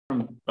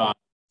Uh,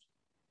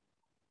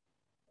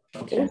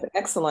 It okay. was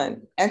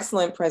excellent,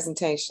 excellent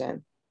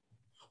presentation.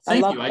 I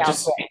Thank love you.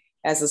 Goucher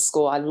as a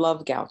school. I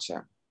love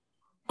Goucher.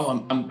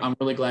 Oh, I'm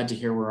really glad to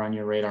hear we're on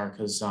your radar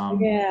because Yeah, being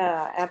from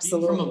a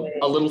absolutely.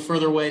 little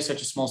further away,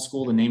 such a small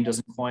school, the name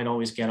doesn't quite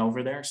always get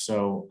over there.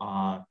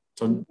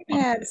 We've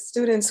had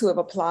students who have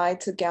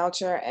applied to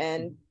Goucher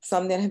and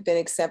some that have been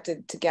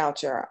accepted to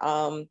Goucher.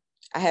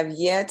 I have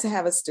yet to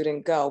have a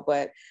student go,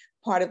 but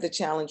part of the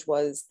challenge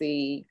was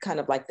the kind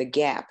of like the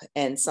gap,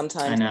 and I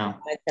sometimes the know.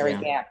 monetary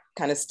Yeah. gap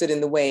kind of stood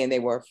in the way, and they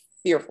were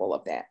fearful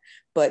of that.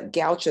 But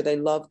Goucher, they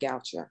love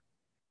Goucher.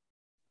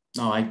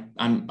 No,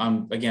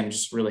 I'm again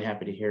just really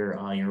happy to hear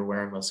you're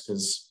aware of us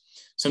because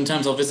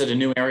sometimes I'll visit a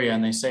new area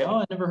and they say, "Oh,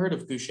 I never heard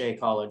of Goucher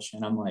College,"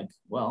 and I'm like,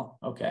 "Well,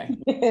 okay,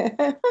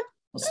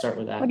 let's start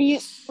with that."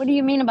 What do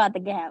you mean about the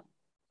gap?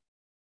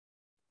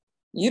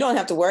 You don't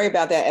have to worry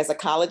about that as a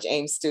college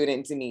aim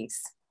student,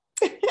 Denise.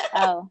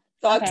 Oh,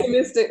 Talk okay.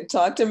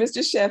 to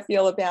Mr.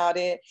 Sheffield about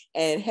it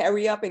and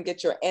hurry up and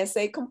get your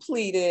essay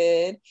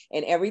completed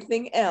and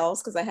everything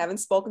else, because I haven't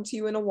spoken to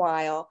you in a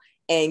while,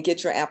 and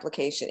get your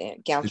application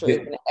in. Goucher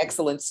is an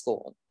excellent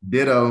school.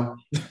 Ditto.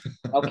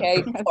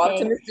 Okay. Talk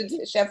to Okay.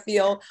 Mr.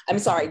 Sheffield. I'm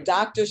sorry,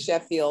 Dr.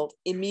 Sheffield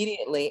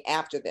immediately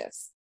after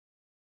this.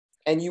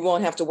 And you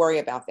won't have to worry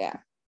about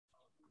that.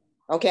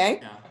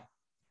 Okay? Yeah.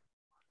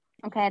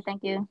 Okay,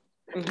 thank you.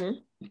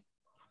 Mm-hmm.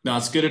 No,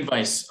 it's good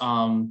advice.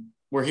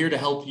 We're here to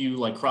help you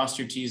like cross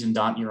your T's and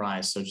dot your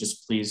I's. So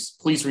just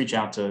please reach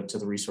out to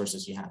the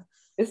resources you have.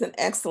 It's an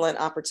excellent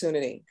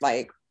opportunity,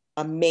 like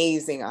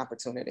amazing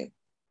opportunity.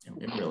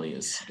 It really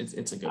is.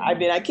 It's a good one. I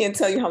mean, I can't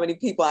tell you how many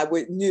people I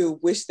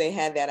wish they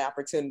had that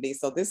opportunity.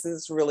 So this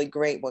is really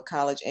great what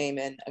College AIM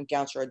and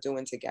Goucher are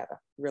doing together.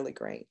 Really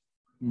great.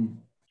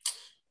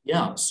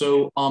 Yeah.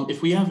 So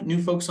if we have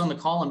new folks on the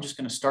call, I'm just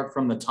going to start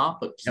from the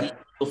top, but please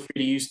feel free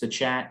to use the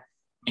chat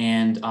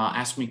and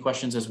ask me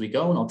questions as we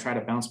go, and I'll try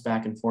to bounce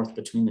back and forth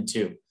between the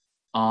two.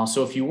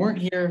 So if you weren't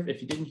here,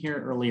 if you didn't hear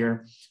it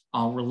earlier,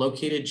 we're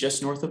located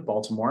just north of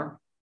Baltimore.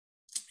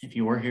 If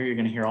you were here, you're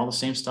going to hear all the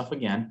same stuff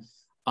again.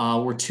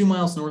 We're 2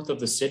 miles north of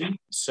the city.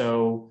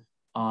 So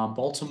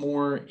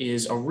Baltimore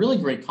is a really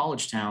great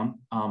college town.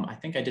 I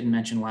think I didn't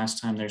mention last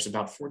time, there's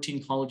about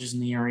 14 colleges in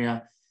the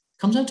area.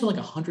 It comes out to like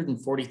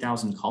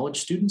 140,000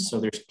 college students. So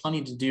there's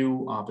plenty to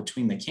do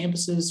between the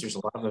campuses. There's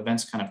a lot of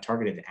events kind of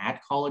targeted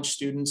at college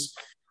students.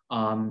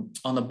 On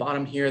the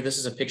bottom here, this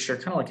is a picture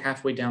kind of like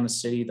halfway down the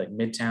city, like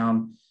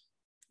Midtown.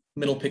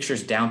 Middle picture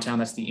is downtown.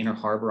 That's the Inner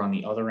Harbor on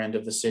the other end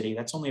of the city.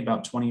 That's only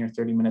about 20 or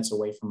 30 minutes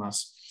away from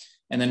us.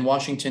 And then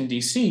Washington,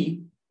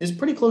 D.C. is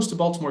pretty close to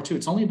Baltimore too.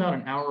 It's only about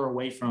an hour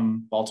away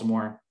from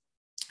Baltimore,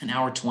 an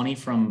hour 20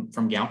 from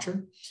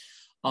Goucher.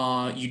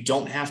 You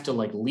don't have to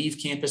like leave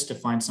campus to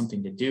find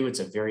something to do. It's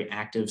a very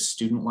active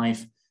student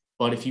life.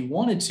 But if you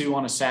wanted to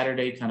on a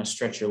Saturday, kind of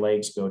stretch your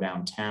legs, go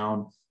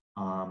downtown,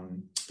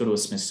 go to a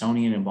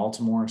Smithsonian in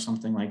Baltimore or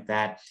something like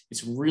that,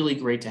 it's really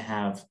great to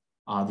have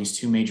these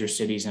two major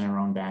cities in our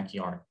own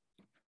backyard.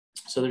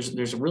 So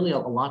there's really a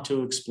lot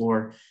to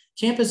explore.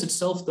 Campus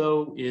itself,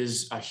 though,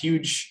 is a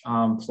huge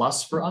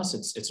plus for us.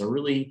 It's a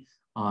really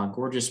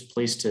gorgeous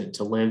place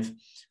to live.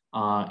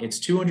 It's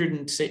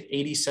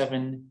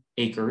 287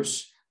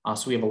 acres.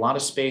 So we have a lot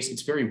of space.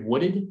 It's very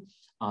wooded.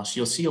 So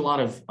you'll see a lot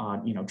of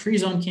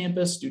trees on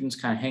campus, students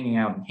kind of hanging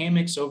out in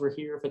hammocks over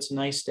here if it's a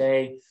nice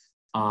day.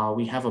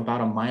 We have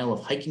about a mile of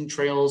hiking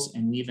trails,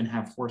 and we even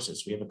have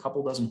horses. We have a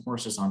couple dozen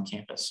horses on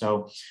campus.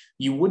 So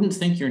you wouldn't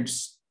think you're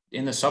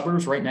in the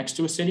suburbs right next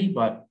to a city,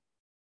 but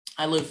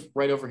I live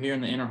right over here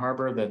in the Inner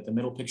Harbor, the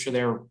middle picture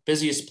there,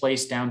 busiest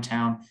place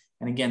downtown.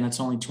 And again, that's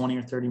only 20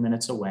 or 30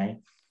 minutes away.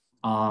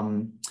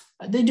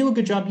 They do a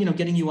good job,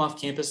 getting you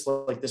off campus.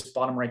 Like this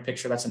bottom right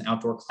picture, that's an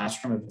outdoor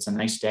classroom. If it's a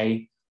nice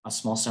day, a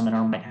small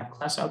seminar might have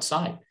class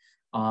outside.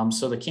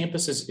 So the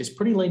campus is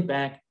pretty laid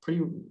back,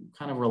 pretty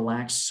kind of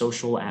relaxed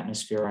social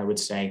atmosphere, I would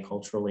say,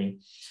 culturally.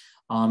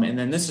 And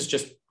then this is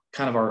just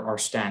kind of our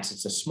stats.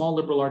 It's a small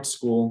liberal arts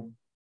school.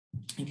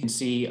 You can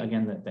see,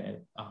 again,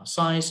 the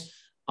size,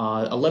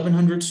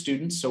 1,100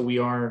 students. So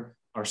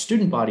our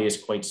student body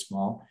is quite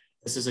small.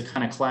 This is a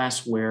kind of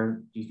class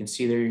where you can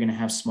see there you're going to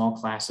have small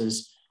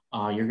classes.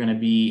 You're going to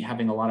be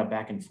having a lot of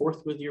back and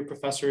forth with your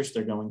professors.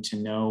 They're going to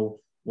know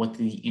what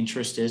the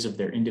interest is of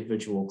their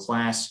individual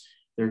class.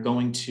 They're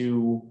going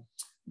to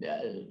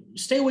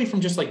stay away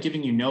from just like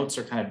giving you notes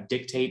or kind of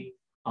dictate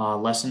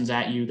lessons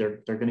at you.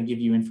 They're going to give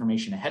you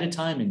information ahead of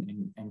time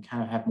and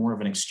kind of have more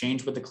of an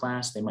exchange with the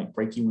class. They might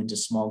break you into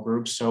small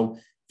groups. So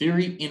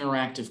very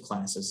interactive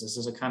classes. This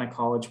is a kind of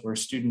college where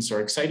students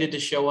are excited to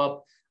show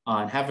up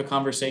and have a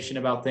conversation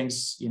about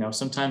things.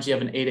 Sometimes you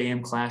have an 8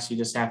 a.m. class, you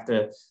just have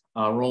to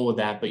roll with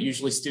that. But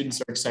usually students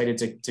are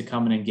excited to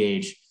come and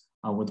engage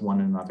with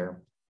one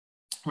another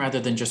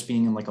rather than just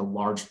being in like a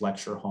large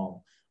lecture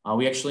hall.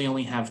 We actually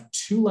only have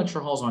 2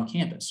 lecture halls on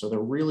campus. So they're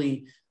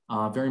really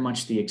very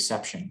much the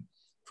exception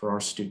for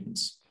our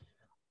students.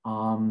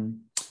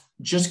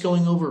 Just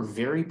going over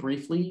very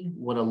briefly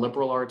what a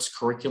liberal arts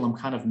curriculum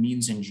kind of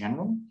means in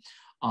general.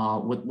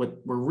 what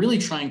we're really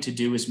trying to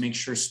do is make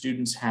sure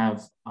students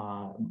have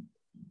a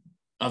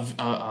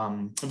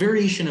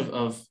variation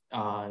of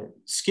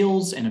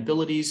skills and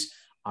abilities.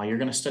 You're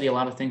going to study a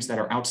lot of things that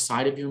are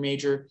outside of your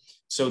major.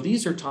 So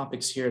these are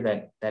topics here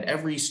that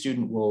every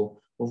student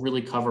will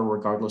really cover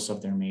regardless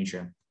of their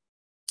major.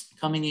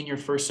 Coming in your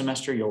first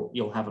semester,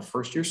 you'll have a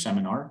first year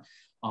seminar.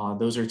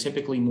 Those are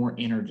typically more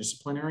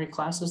interdisciplinary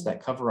classes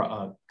that cover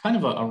a kind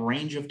of a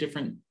range of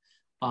different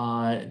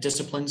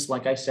disciplines.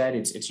 Like I said,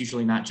 it's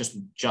usually not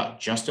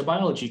just a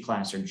biology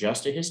class or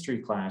just a history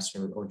class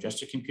or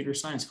just a computer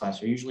science class.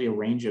 They're usually a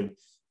range of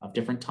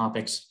different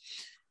topics.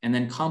 And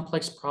then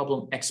complex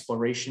problem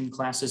exploration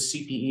classes,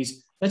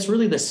 CPEs, that's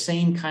really the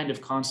same kind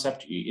of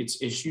concept.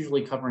 It's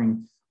usually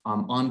covering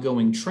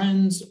ongoing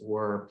trends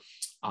or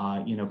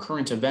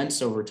current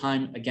events over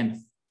time,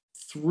 again,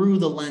 through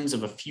the lens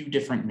of a few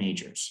different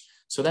majors.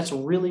 So that's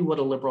really what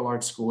a liberal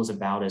arts school is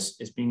about,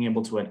 is being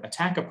able to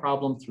attack a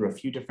problem through a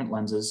few different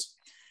lenses.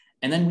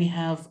 And then we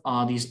have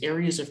these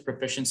areas of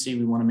proficiency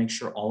we want to make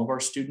sure all of our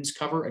students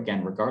cover,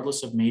 again,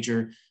 regardless of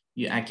major.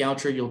 At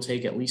Goucher, you'll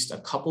take at least a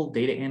couple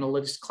data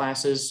analytics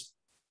classes.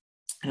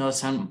 I know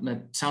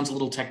that sounds a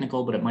little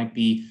technical, but it might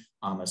be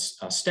a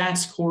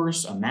stats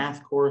course, a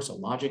math course, a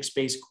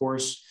logics-based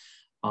course.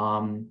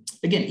 Again,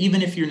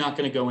 even if you're not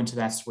going to go into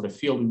that sort of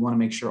field, we want to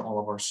make sure all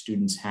of our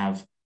students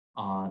have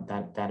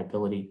that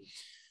ability.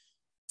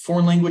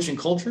 Foreign language and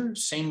culture,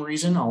 same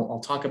reason.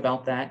 I'll talk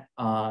about that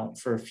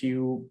for a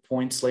few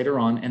points later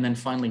on. And then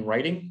finally,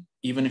 writing.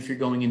 Even if you're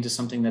going into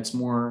something that's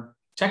more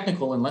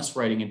technical and less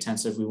writing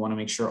intensive, we want to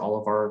make sure all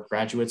of our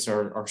graduates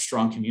are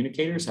strong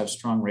communicators, have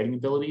strong writing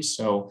abilities.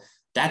 So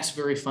that's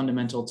very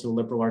fundamental to a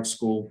liberal arts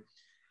school.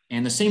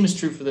 And the same is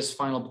true for this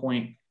final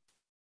point.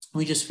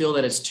 We just feel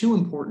that it's too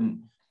important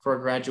for our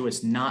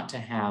graduates not to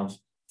have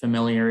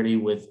familiarity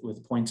with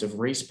points of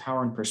race,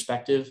 power, and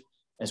perspective,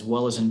 as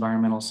well as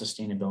environmental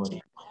sustainability.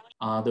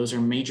 Those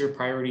are major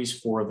priorities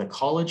for the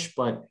college,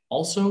 but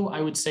also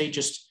I would say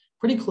just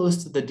pretty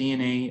close to the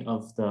DNA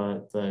of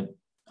the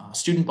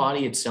student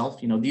body itself.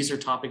 These are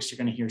topics you're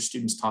going to hear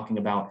students talking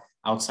about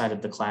outside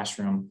of the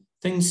classroom,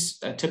 things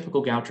a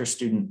typical Goucher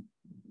student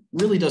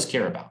really does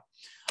care about.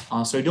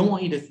 So I don't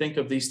want you to think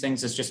of these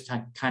things as just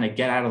to kind of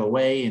get out of the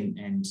way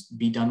and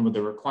be done with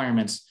the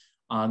requirements.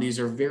 These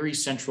are very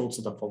central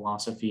to the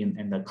philosophy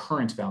and the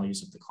current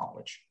values of the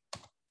college.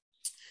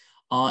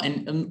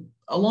 And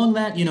along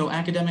that,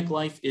 academic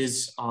life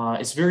is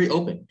it's very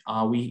open.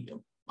 I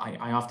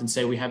often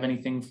say we have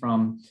anything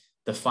from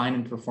the fine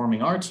and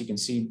performing arts. You can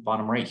see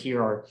bottom right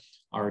here,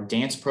 our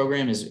dance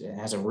program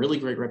has a really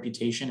great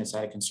reputation. It's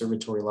at a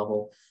conservatory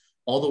level,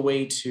 all the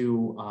way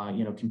to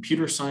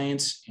computer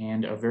science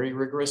and a very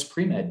rigorous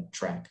pre-med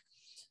track.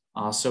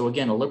 So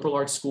again, a liberal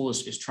arts school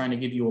is trying to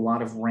give you a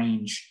lot of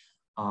range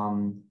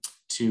to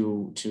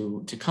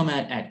come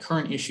at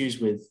current issues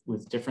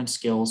with different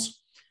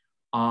skills.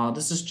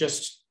 This is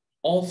just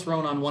all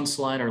thrown on one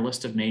slide, our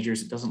list of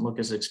majors. It doesn't look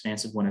as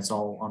expansive when it's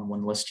all on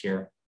one list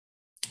here.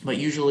 But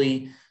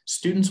usually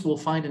students will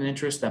find an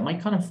interest that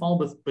might kind of fall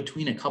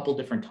between a couple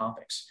different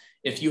topics.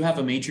 If you have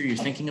a major you're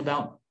thinking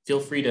about, feel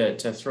free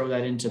to throw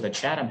that into the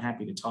chat. I'm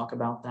happy to talk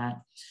about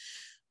that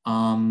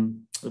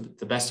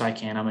the best I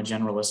can. I'm a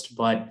generalist,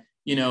 but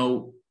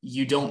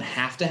you don't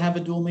have to have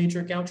a dual major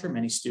at Goucher.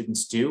 Many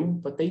students do,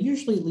 but they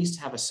usually at least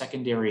have a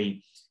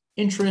secondary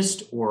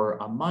interest or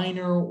a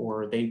minor,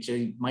 or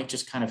they might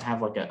just kind of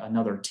have like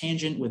another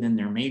tangent within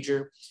their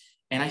major.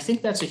 And I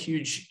think that's a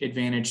huge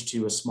advantage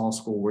to a small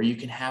school where you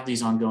can have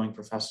these ongoing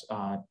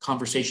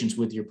conversations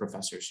with your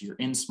professors. You're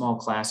in small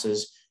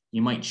classes.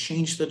 You might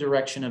change the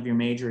direction of your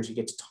major as you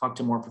get to talk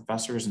to more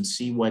professors and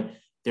see what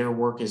their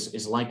work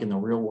is like in the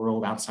real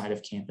world outside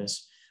of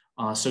campus.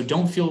 So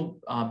don't feel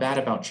bad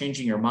about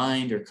changing your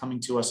mind or coming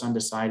to us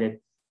undecided.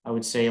 I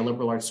would say a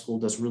liberal arts school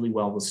does really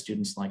well with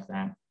students like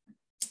that.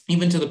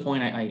 Even to the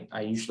point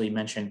I usually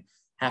mention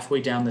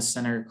halfway down the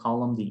center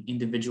column, the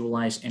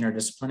individualized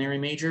interdisciplinary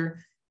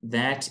major.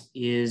 That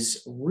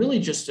is really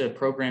just a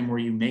program where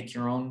you make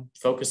your own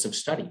focus of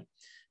study.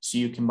 So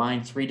you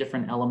combine three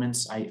different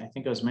elements. I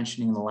think I was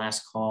mentioning in the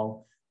last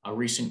call, a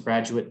recent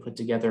graduate put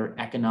together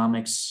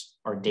economics,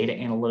 our data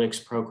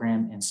analytics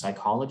program, and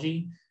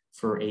psychology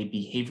for a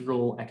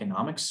behavioral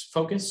economics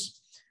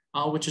focus,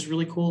 which is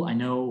really cool. I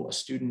know a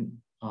student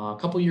a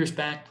couple years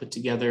back put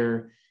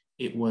together,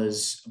 it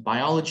was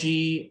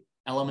biology,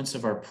 elements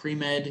of our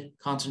pre-med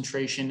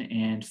concentration,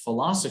 and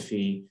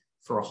philosophy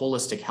for a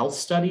holistic health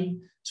study.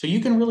 So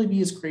you can really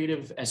be as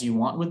creative as you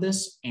want with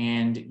this,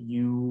 and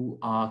you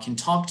can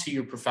talk to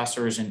your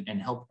professors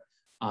and help,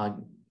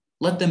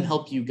 let them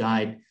help you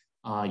guide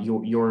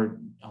your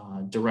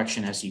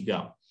direction as you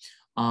go.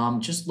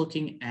 Just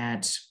looking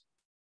at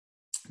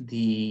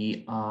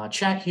the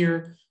chat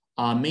here,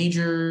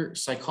 major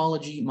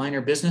psychology,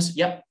 minor business.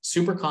 Yep,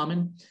 super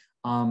common.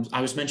 I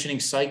was mentioning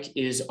psych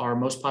is our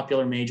most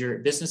popular major.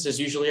 Business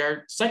is usually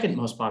our second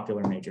most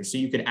popular major. So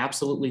you could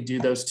absolutely do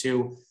those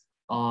two.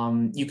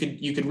 You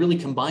could really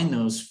combine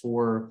those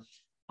for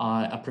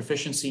a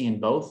proficiency in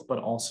both, but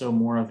also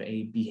more of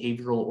a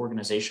behavioral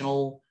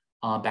organizational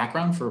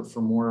background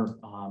for more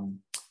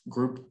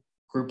group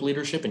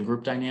leadership and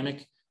group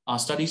dynamic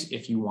studies.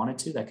 If you wanted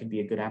to, that could be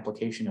a good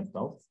application of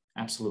both.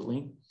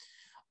 Absolutely.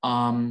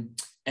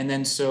 And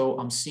then so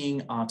I'm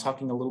seeing,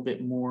 talking a little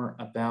bit more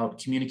about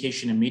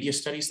communication and media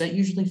studies. That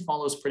usually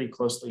follows pretty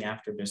closely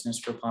after business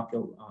for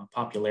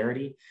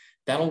popularity.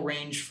 That'll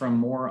range from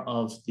more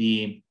of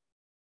the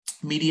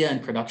media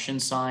and production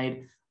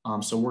side.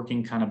 So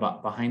working kind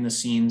of behind the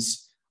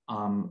scenes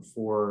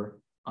for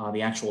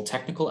the actual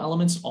technical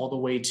elements, all the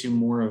way to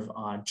more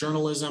of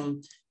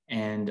journalism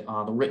and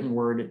the written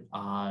word,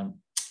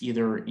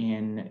 either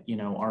in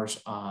our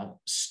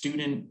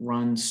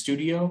student-run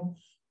studio,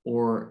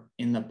 or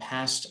in the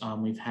past,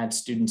 we've had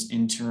students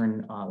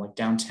intern like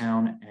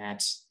downtown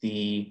at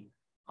the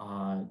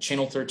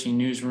Channel 13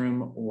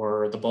 newsroom,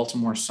 or the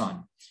Baltimore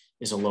Sun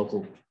is a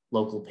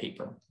local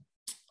paper.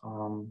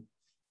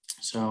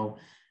 So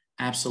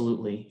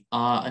absolutely.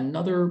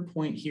 Another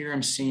point here,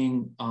 I'm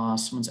seeing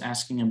someone's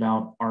asking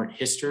about art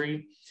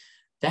history.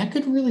 That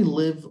could really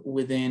live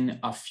within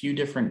a few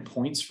different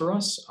points for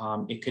us.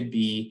 It could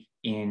be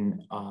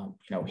in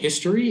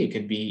history, it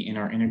could be in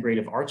our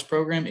integrative arts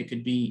program, it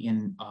could be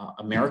in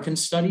American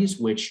studies,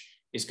 which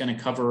is going to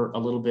cover a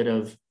little bit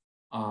of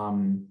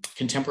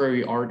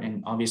contemporary art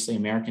and obviously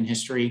American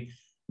history.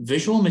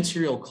 Visual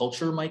material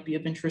culture might be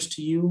of interest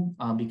to you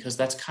because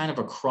that's kind of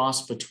a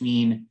cross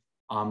between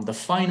the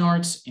fine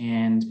arts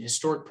and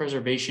historic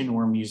preservation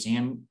or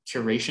museum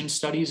curation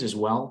studies as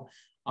well.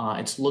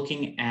 It's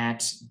looking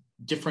at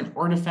different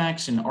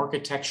artifacts and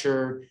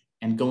architecture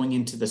and going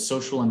into the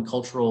social and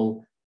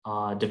cultural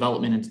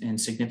development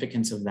and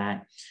significance of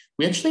that.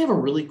 We actually have a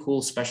really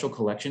cool special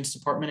collections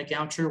department at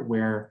Goucher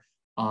where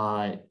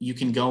you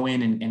can go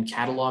in and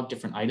catalog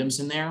different items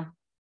in there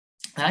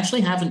that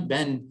actually haven't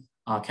been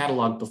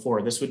cataloged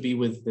before. This would be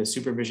with the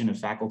supervision of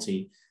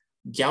faculty.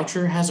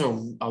 Goucher has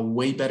a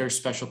way better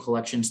special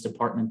collections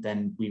department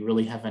than we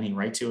really have any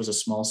right to as a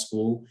small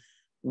school.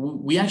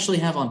 We actually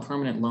have on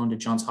permanent loan to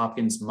Johns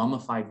Hopkins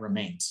mummified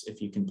remains,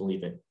 if you can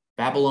believe it.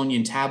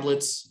 Babylonian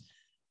tablets.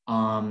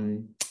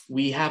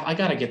 We have, I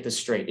gotta get this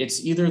straight.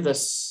 It's either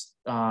this,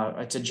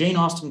 it's a Jane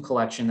Austen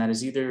collection that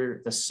is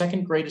either the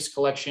second greatest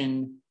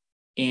collection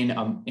in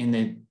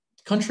the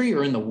country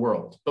or in the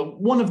world, but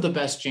one of the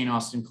best Jane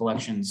Austen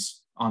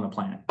collections on the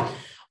planet.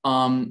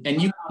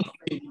 And you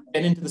can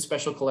get into the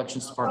special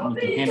collections department,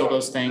 you can handle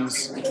those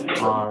things.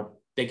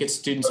 They get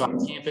students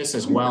on campus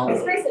as well.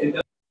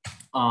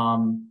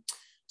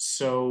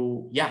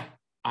 So yeah,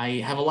 I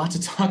have a lot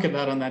to talk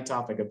about on that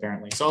topic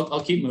apparently. So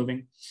I'll keep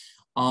moving.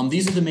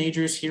 These are the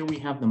majors. Here we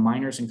have the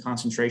minors and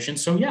concentration.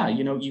 So yeah,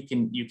 you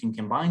can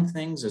combine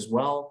things as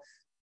well.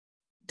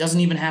 Doesn't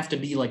even have to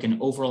be like an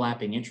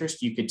overlapping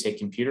interest. You could take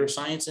computer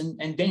science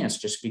and dance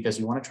just because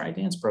you want to try a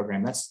dance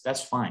program.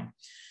 That's fine.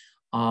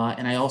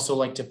 And I also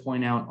like to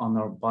point out on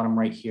the bottom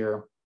right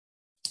here,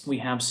 we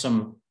have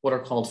some what are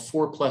called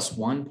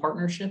 4+1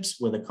 partnerships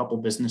with a couple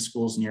business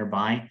schools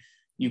nearby.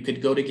 You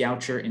could go to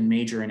Goucher and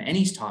major in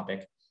any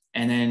topic,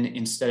 and then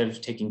instead of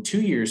taking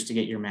 2 years to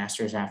get your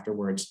master's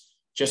afterwards,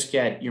 just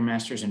get your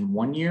master's in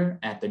 1 year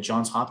at the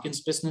Johns Hopkins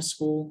Business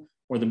School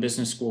or the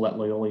Business School at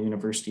Loyola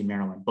University,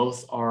 Maryland.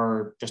 Both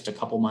are just a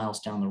couple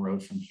miles down the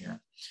road from here.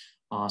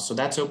 So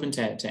that's open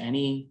to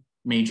any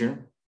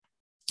major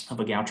of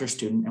a Goucher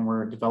student, and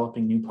we're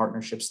developing new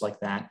partnerships like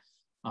that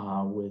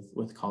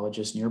with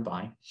colleges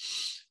nearby.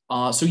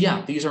 So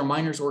yeah, these are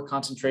minors or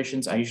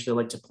concentrations. I usually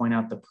like to point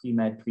out the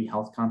pre-med,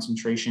 pre-health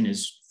concentration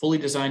is fully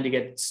designed to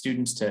get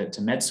students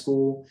to med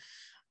school.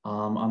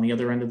 On the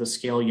other end of the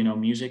scale,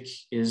 music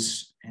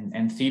is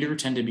and theater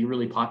tend to be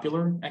really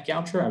popular at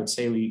Goucher. I would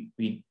say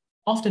we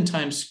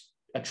oftentimes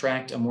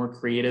attract a more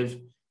creative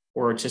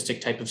or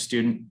artistic type of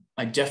student.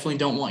 I definitely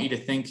don't want you to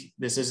think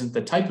this isn't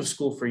the type of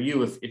school for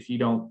you if you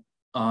don't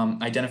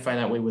identify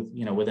that way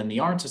within the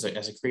arts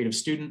as a creative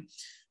student.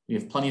 We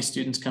have plenty of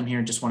students come here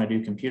and just want to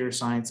do computer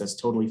science. That's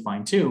totally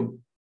fine too.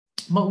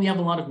 But we have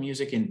a lot of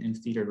music and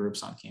theater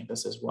groups on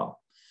campus as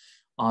well.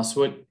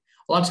 So a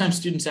lot of times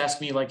students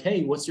ask me like,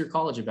 hey, what's your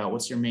college about?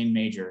 What's your main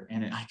major?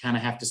 And I kind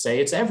of have to say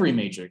it's every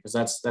major because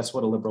that's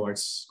what a liberal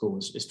arts school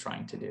is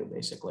trying to do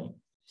basically.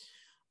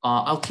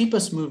 I'll keep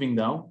us moving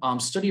though.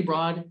 Study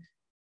abroad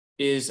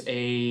is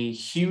a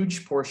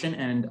huge portion,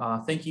 and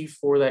thank you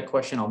for that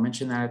question. I'll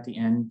mention that at the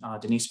end,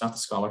 Denise, about the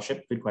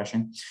scholarship. Good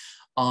question.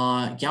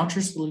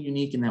 Goucher's a little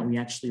unique in that we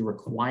actually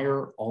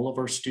require all of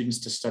our students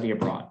to study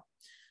abroad.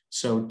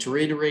 So to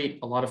reiterate,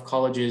 a lot of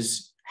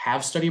colleges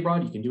have study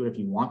abroad. You can do it if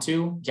you want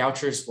to.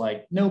 Goucher's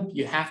like, nope,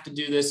 you have to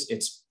do this.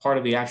 It's part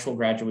of the actual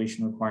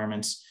graduation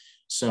requirements.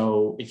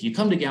 So if you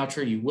come to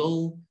Goucher, you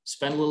will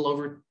spend a little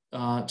over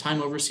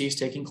time overseas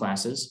taking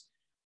classes.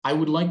 I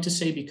would like to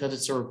say because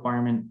it's a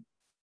requirement,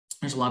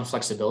 there's a lot of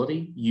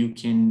flexibility. You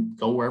can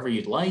go wherever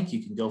you'd like.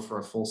 You can go for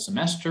a full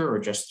semester or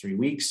just 3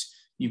 weeks.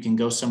 You can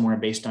go somewhere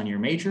based on your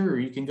major, or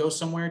you can go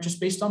somewhere just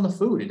based on the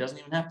food. It doesn't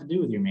even have to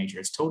do with your major.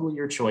 It's totally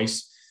your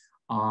choice.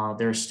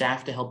 There are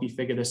staff to help you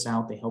figure this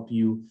out. They help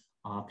you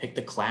pick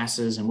the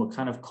classes and what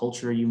kind of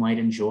culture you might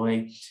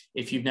enjoy.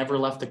 If you've never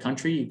left the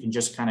country, you can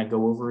just kind of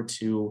go over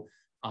to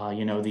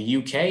You know, the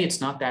UK, it's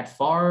not that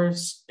far.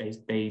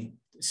 They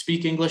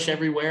speak English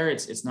everywhere.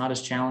 It's not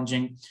as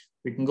challenging.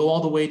 We can go all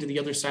the way to the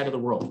other side of the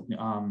world.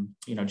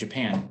 You know,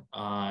 Japan,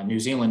 New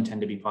Zealand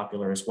tend to be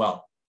popular as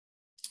well.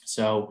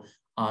 So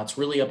it's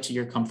really up to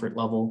your comfort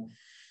level.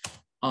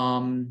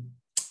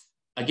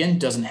 Again,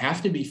 doesn't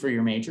have to be for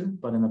your major,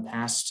 but in the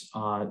past,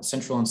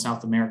 Central and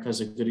South America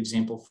is a good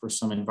example for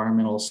some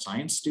environmental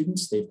science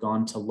students. They've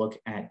gone to look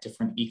at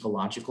different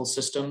ecological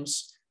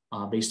systems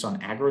based on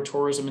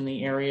agritourism in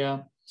the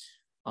area.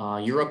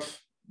 Europe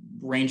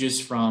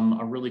ranges from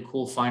a really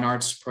cool fine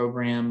arts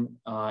program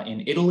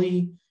in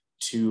Italy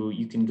to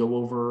you can go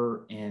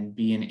over and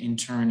be an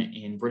intern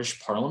in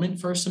British Parliament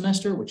for a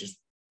semester, which is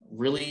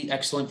really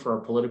excellent for our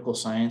political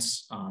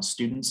science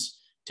students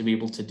to be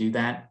able to do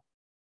that.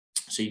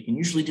 So you can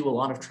usually do a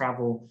lot of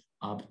travel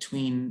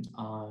between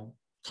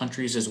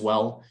countries as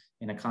well.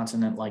 In a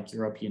continent like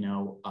Europe, you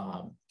know,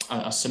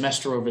 a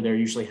semester over there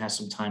usually has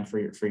some time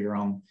for your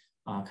own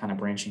kind of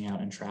branching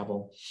out and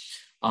travel.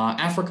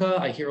 Africa,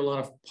 I hear a lot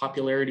of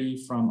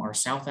popularity from our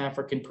South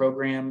African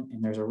program,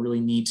 and there's a really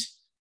neat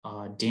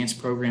dance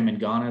program in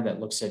Ghana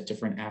that looks at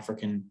different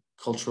African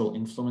cultural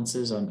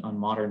influences on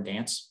modern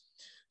dance.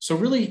 So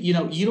really, you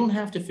know, you don't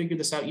have to figure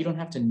this out. You don't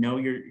have to know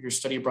your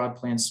study abroad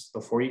plans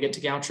before you get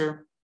to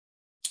Goucher.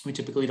 We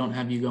typically don't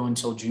have you go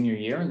until junior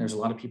year, and there's a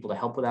lot of people to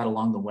help with that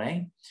along the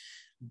way.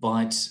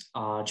 But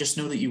just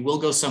know that you will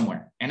go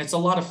somewhere, and it's a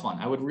lot of fun.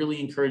 I would really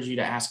encourage you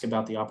to ask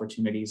about the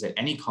opportunities at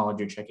any college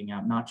you're checking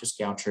out, not just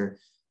Goucher.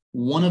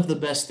 One of the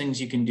best things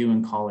you can do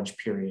in college,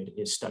 period,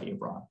 is study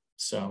abroad.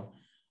 So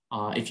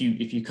if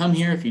you come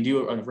here, if you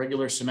do a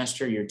regular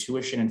semester, your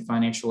tuition and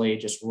financial aid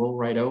just roll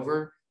right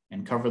over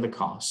and cover the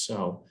cost.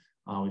 So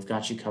we've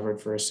got you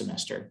covered for a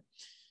semester,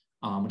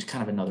 which is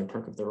kind of another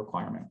perk of the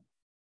requirement.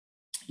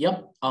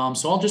 Yep.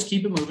 So I'll just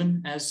keep it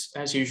moving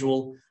as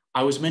usual.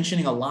 I was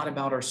mentioning a lot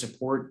about our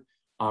support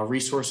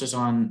resources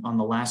on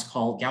the last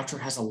call. Goucher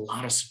has a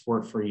lot of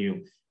support for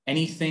you.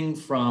 Anything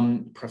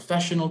from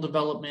professional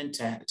development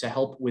to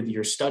help with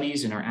your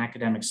studies in our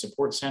academic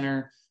support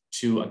center,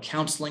 to a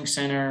counseling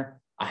center,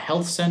 a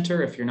health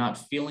center if you're not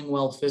feeling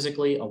well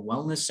physically, a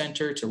wellness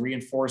center to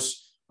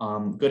reinforce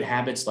good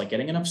habits like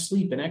getting enough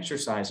sleep and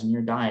exercise in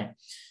your diet.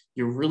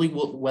 You're really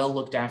well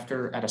looked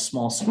after at a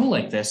small school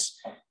like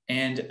this.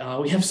 And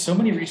we have so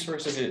many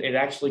resources, it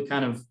actually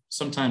kind of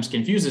sometimes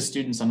confuses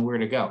students on where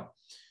to go.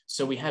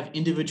 So we have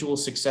individual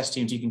success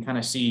teams. You can kind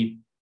of see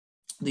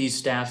these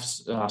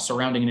staffs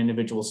surrounding an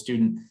individual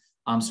student.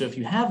 So if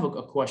you have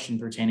a question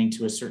pertaining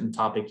to a certain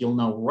topic, you'll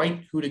know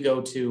right who to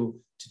go to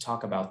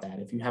talk about that.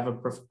 If you have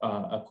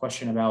a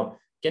question about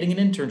getting an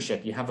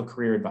internship, you have a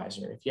career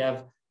advisor. If you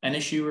have an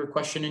issue or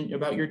question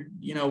about your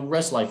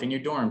res life in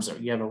your dorms,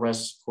 or you have a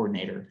res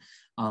coordinator.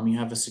 You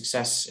have a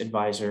success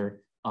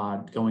advisor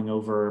going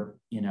over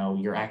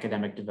your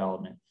academic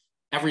development,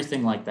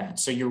 everything like that.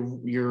 So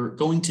you're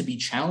going to be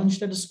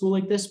challenged at a school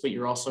like this, but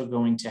you're also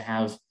going to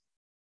have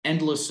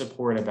endless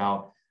support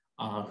about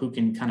who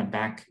can kind of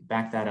back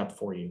that up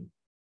for you.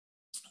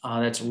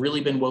 That's really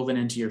been woven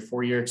into your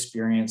 4-year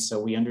experience. So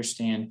we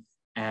understand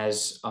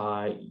as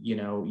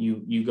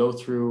you go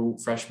through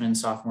freshman,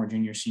 sophomore,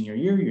 junior, senior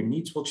year, your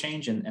needs will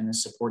change and the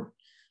support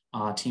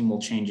team will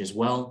change as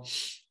well.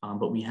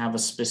 But we have a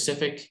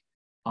specific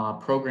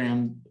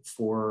program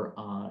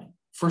for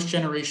first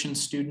generation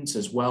students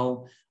as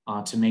well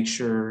to make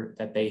sure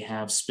that they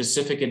have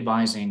specific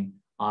advising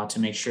to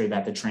make sure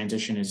that the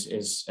transition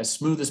is as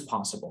smooth as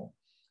possible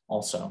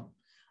also.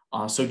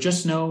 So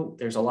just know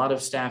there's a lot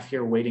of staff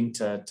here waiting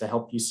to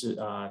help you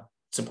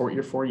support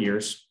your 4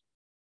 years.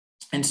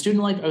 And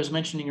student life, I was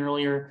mentioning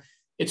earlier,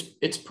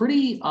 it's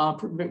pretty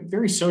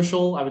very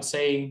social, I would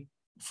say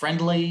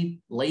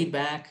friendly, laid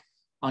back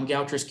on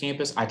Goucher's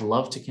campus. I'd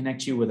love to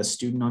connect you with a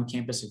student on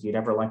campus if you'd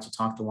ever like to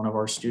talk to one of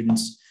our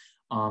students.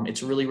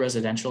 It's really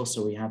residential,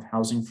 so we have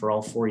housing for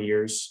all 4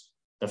 years.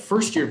 The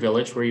first year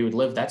village where you would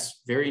live,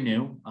 that's very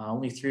new,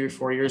 only 3 or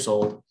 4 years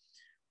old.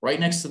 Right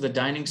next to the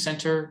dining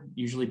center,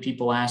 usually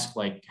people ask,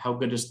 like, how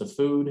good is the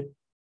food?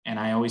 And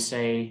I always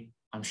say,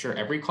 I'm sure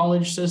every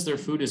college says their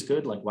food is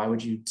good. Like, why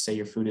would you say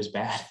your food is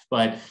bad?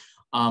 But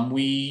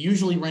we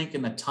usually rank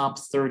in the top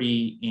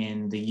 30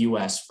 in the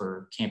US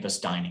for campus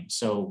dining.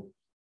 So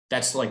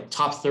that's like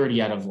top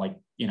 30 out of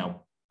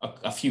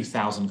a few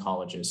thousand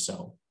colleges.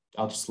 So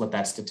I'll just let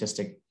that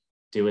statistic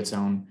do its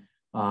own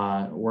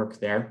work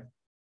there.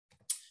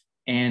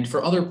 And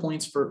for other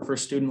points for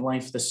student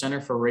life, the Center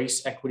for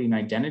Race, Equity, and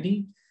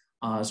Identity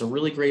is a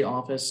really great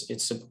office.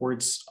 It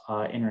supports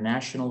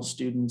international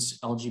students,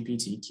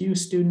 LGBTQ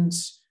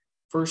students,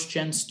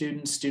 first-gen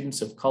students,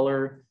 students of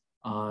color.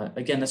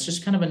 Again, that's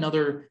just kind of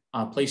another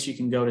place you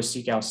can go to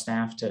seek out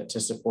staff to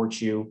support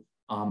you.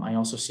 I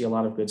also see a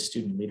lot of good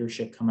student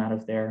leadership come out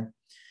of there.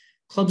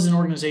 Clubs and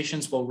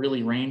organizations will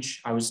really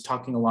range. I was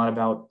talking a lot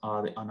about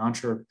an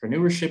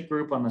entrepreneurship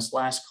group on this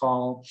last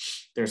call.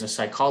 There's a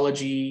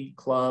psychology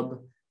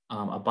club,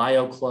 a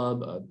bio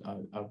club,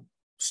 a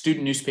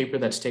student newspaper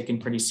that's taken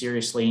pretty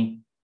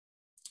seriously.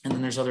 And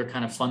then there's other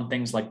kind of fun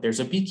things like there's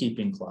a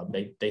beekeeping club.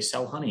 They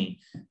sell honey,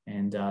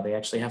 and they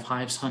actually have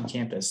hives on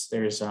campus.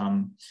 There's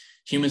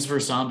Humans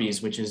vs.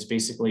 Zombies, which is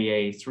basically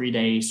a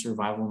 3-day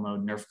survival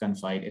mode Nerf gun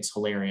fight. It's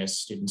hilarious.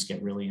 Students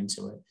get really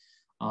into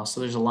it. So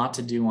there's a lot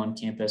to do on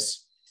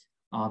campus.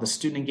 The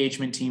student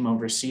engagement team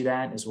oversee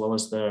that, as well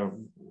as the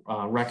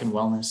Rec and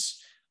Wellness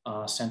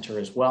Center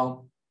as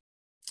well.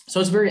 So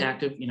it's very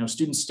active. You know,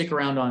 students stick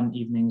around on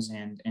evenings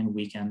and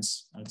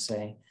weekends, I would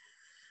say.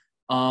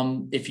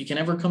 If you can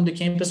ever come to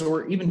campus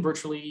or even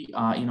virtually,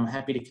 you know,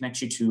 happy to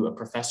connect you to a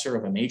professor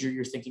of a major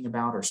you're thinking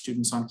about or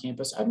students on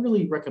campus. I'd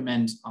really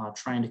recommend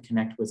trying to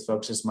connect with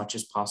folks as much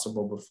as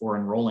possible before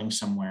enrolling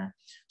somewhere.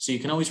 So you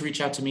can always reach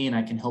out to me and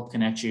I can help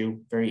connect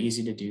you. Very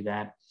easy to do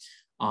that.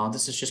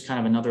 This is just kind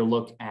of another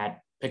look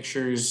at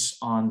pictures.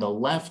 On the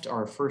left,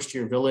 our first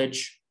year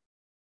village.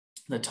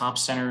 The top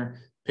center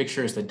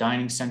picture is the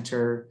dining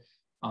center.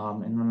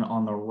 And then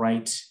on the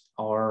right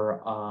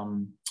are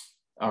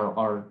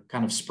our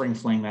kind of spring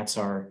fling. That's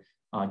our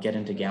Get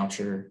Into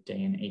Goucher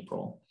Day in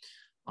April.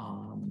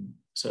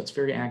 So it's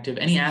very active.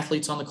 Any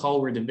athletes on the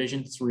call, we're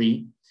Division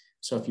III.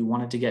 So if you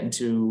wanted to get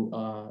into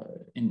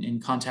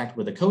in contact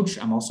with a coach,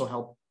 I'm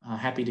also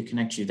happy to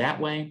connect you that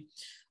way.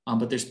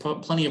 But there's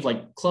plenty of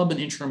like club and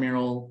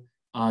intramural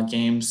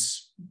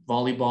games,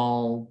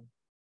 volleyball,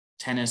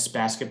 tennis,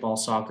 basketball,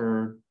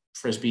 soccer,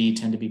 Frisbee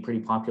tend to be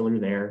pretty popular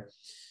there.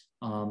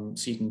 So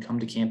you can come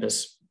to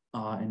campus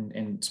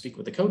and speak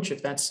with the coach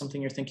if that's something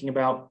you're thinking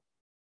about.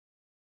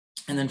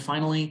 And then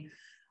finally,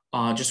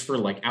 just for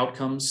like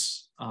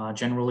outcomes,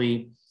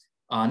 generally,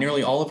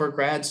 nearly all of our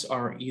grads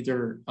are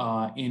either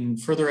in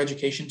further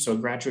education, so a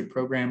graduate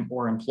program,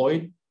 or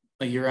employed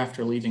a year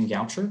after leaving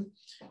Goucher.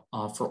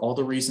 For all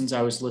the reasons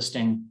I was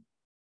listing,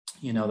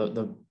 you know,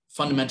 the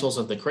fundamentals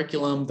of the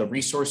curriculum, the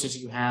resources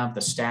you have,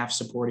 the staff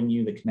supporting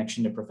you, the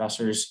connection to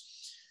professors.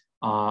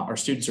 Our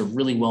students are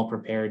really well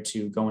prepared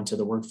to go into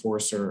the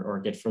workforce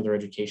or get further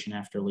education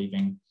after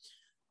leaving.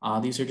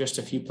 These are just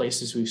a few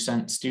places we've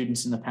sent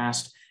students in the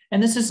past.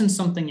 And this isn't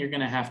something you're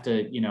going to have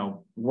to, you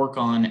know, work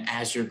on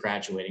as you're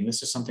graduating.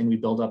 This is something we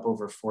build up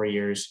over 4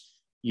 years.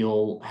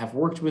 You'll have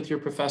worked with your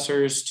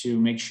professors to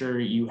make sure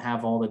you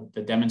have all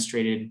the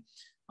demonstrated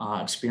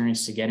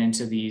experience to get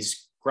into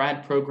these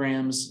grad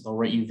programs. They'll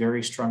write you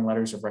very strong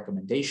letters of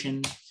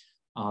recommendation.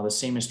 The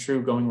same is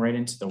true going right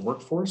into the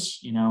workforce.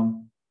 You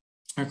know,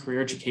 our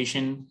career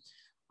education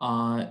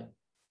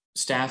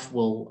staff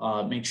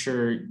will make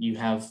sure you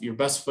have your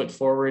best foot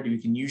forward. You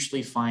can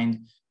usually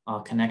find a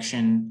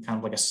connection, kind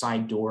of like a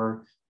side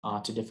door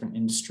to different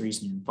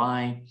industries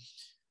nearby.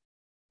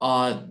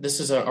 This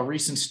is a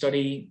recent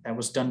study that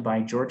was done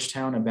by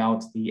Georgetown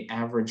about the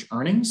average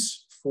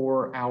earnings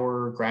for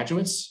our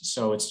graduates.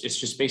 So it's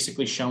just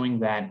basically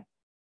showing that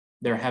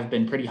there have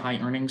been pretty high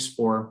earnings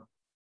for,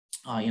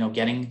 you know,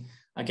 getting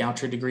a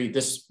Goucher degree.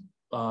 This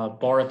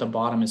bar at the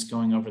bottom is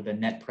going over the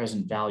net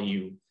present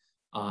value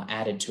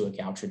added to a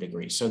Goucher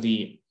degree. So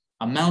the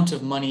amount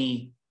of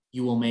money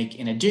you will make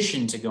in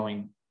addition to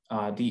going,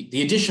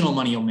 the additional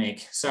money you'll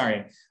make,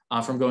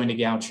 from going to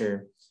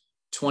Goucher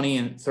 20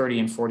 and 30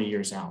 and 40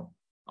 years out.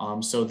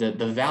 So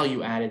the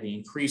value added, the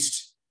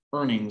increased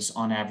earnings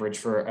on average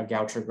for a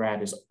Goucher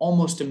grad is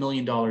almost $1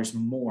 million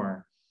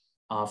more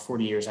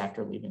 40 years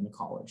after leaving the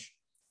college,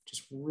 which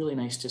is really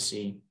nice to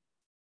see.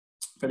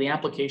 For the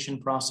application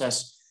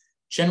process,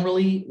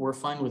 generally, we're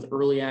fine with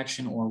early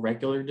action or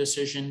regular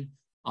decision.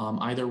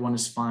 Either one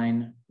is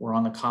fine. We're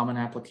on the common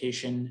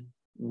application.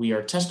 We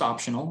are test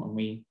optional, and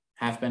we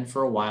have been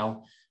for a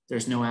while.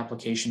 There's no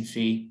application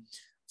fee.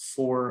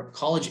 For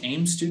college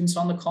AIM students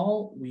on the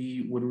call,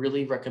 we would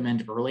really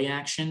recommend early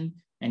action,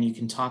 and you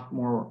can talk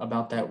more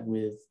about that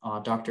with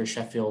Dr.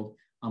 Sheffield,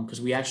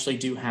 because we actually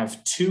do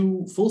have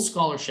 2 full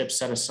scholarships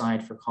set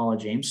aside for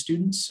college AIM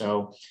students.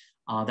 So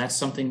that's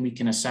something we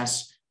can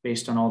assess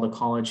based on all the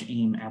college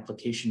AIM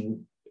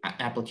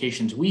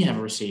applications we have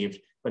received.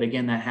 But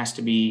again, that has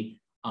to be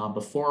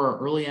before our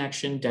early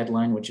action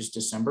deadline, which is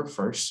December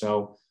 1st.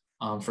 So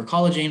for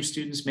college AIM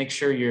students, make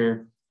sure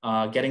you're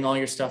getting all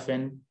your stuff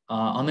in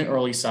on the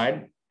early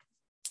side.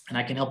 And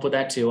I can help with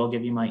that too. I'll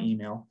give you my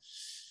email.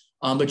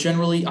 But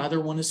generally, either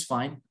one is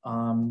fine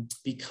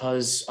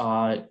because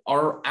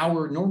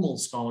our normal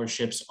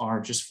scholarships are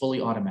just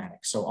fully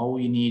automatic. So all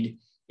we need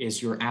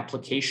is your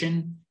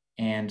application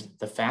and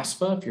the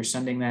FAFSA, if you're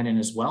sending that in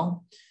as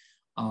well.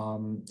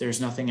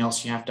 There's nothing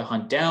else you have to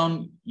hunt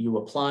down. You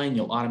apply and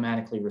you'll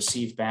automatically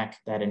receive back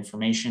that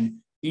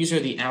information. These are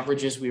the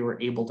averages we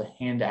were able to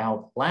hand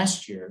out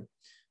last year.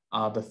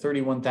 The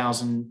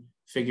 31,000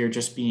 figure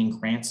just being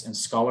grants and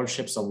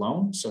scholarships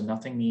alone, so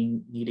nothing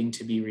needing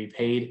to be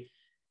repaid.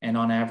 And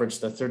on average,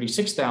 the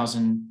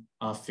 36,000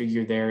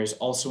 figure there is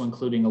also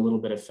including a little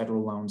bit of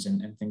federal loans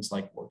and things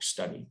like work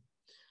study.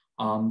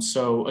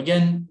 So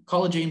again,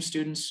 college AIM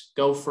students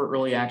go for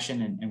early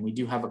action, and we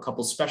do have a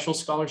couple special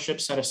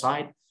scholarships set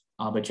aside,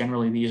 but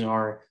generally these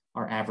are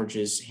our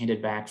averages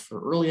handed back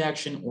for early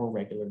action or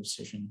regular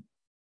decision.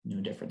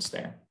 No difference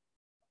there.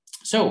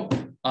 So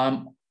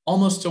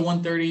almost to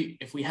 1:30.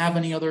 If we have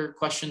any other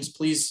questions,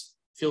 please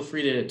feel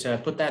free to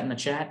put that in the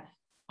chat.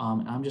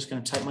 I'm just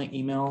going to type my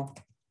email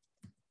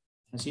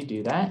as you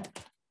do that.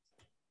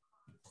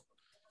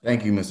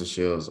 Thank you, Mr.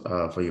 Shields,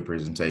 for your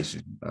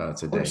presentation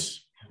today.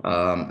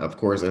 Of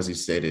course, as you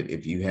stated,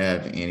 if you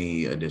have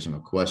any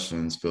additional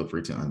questions, feel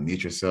free to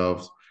unmute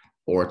yourselves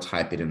or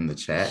type it in the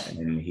chat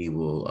and he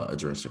will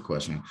address your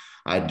question.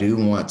 I do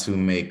want to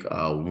make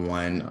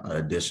one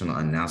additional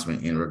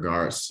announcement in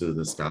regards to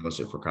the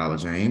scholarship for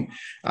College Aim.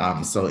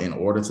 So in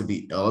order to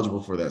be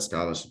eligible for that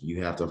scholarship,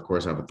 you have to, of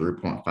course, have a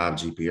 3.5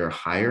 GPA or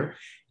higher,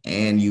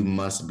 and you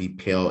must be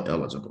Pell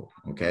eligible,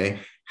 okay?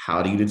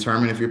 How do you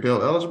determine if you're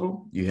Pell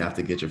eligible? You have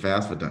to get your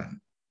FAFSA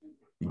done.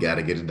 You got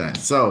to get it done.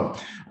 So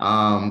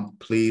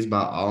please,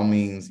 by all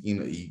means,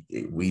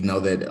 we know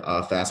that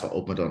FAFSA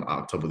opened on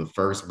October the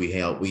 1st.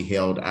 We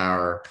held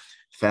our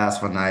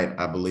FAFSA night,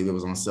 I believe it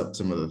was on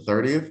September the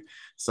 30th.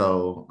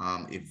 So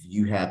if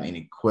you have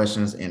any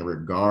questions in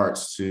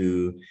regards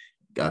to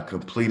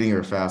completing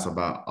your FAFSA,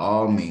 by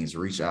all means,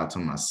 reach out to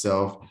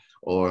myself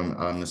or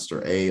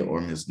Mr. A or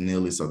Ms.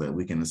 Neely so that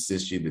we can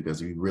assist you,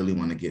 because we really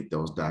want to get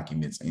those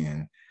documents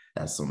in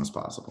as soon as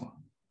possible.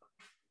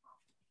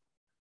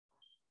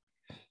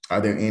 Are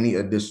there any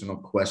additional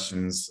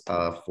questions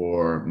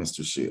for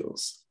Mr.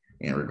 Shields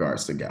in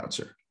regards to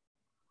Goucher?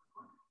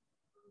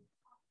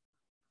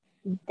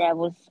 That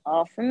was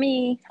all for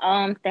me.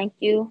 Thank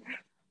you.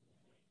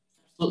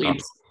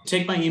 Absolutely.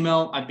 Take my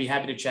email. I'd be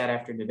happy to chat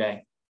after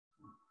today.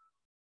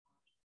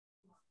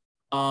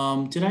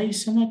 Did I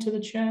send that to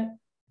the chat?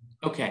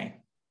 Okay.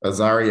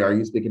 Azari, are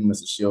you speaking to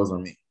Mr. Shields or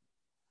me?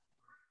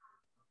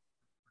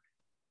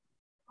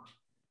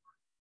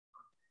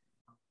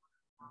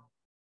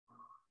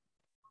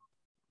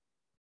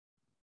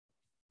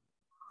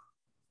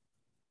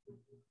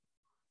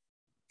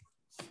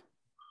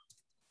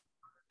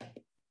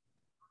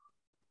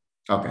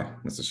 Okay,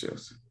 Mr.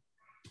 Shields.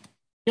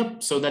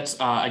 Yep. So that's,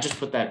 I just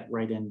put that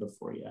right in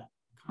before you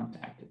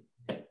contacted.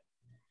 Okay.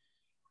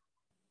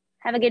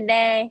 Have a good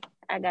day.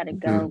 I gotta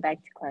go back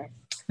to class.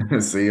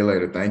 See you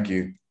later. Thank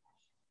you.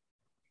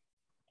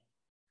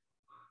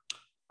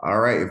 All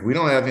right, if we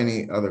don't have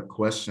any other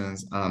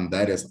questions,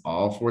 that is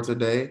all for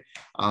today.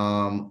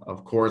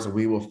 Of course,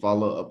 we will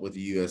follow up with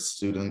you as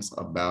students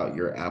about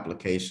your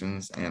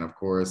applications. And of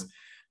course,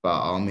 by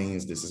all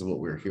means, this is what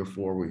we're here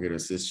for. We're here to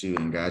assist you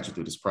and guide you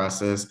through this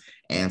process,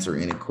 answer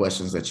any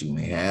questions that you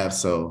may have.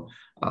 So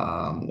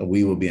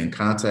we will be in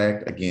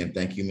contact. Again,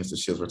 thank you,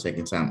 Mr. Shields, for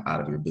taking time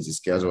out of your busy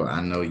schedule. I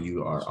know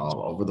you are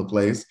all over the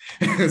place.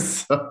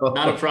 So,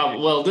 not a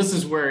problem. Well, this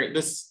is where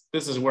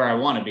I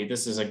want to be.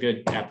 This is a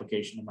good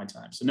application of my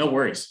time. So no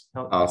worries.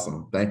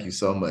 Awesome. Thank you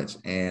so much.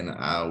 And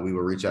we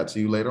will reach out to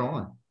you later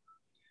on.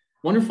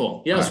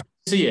 Wonderful. Yes. Right.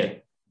 See you.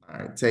 All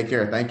right. Take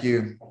care. Thank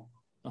you.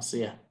 I'll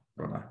see you.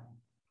 Bye-bye.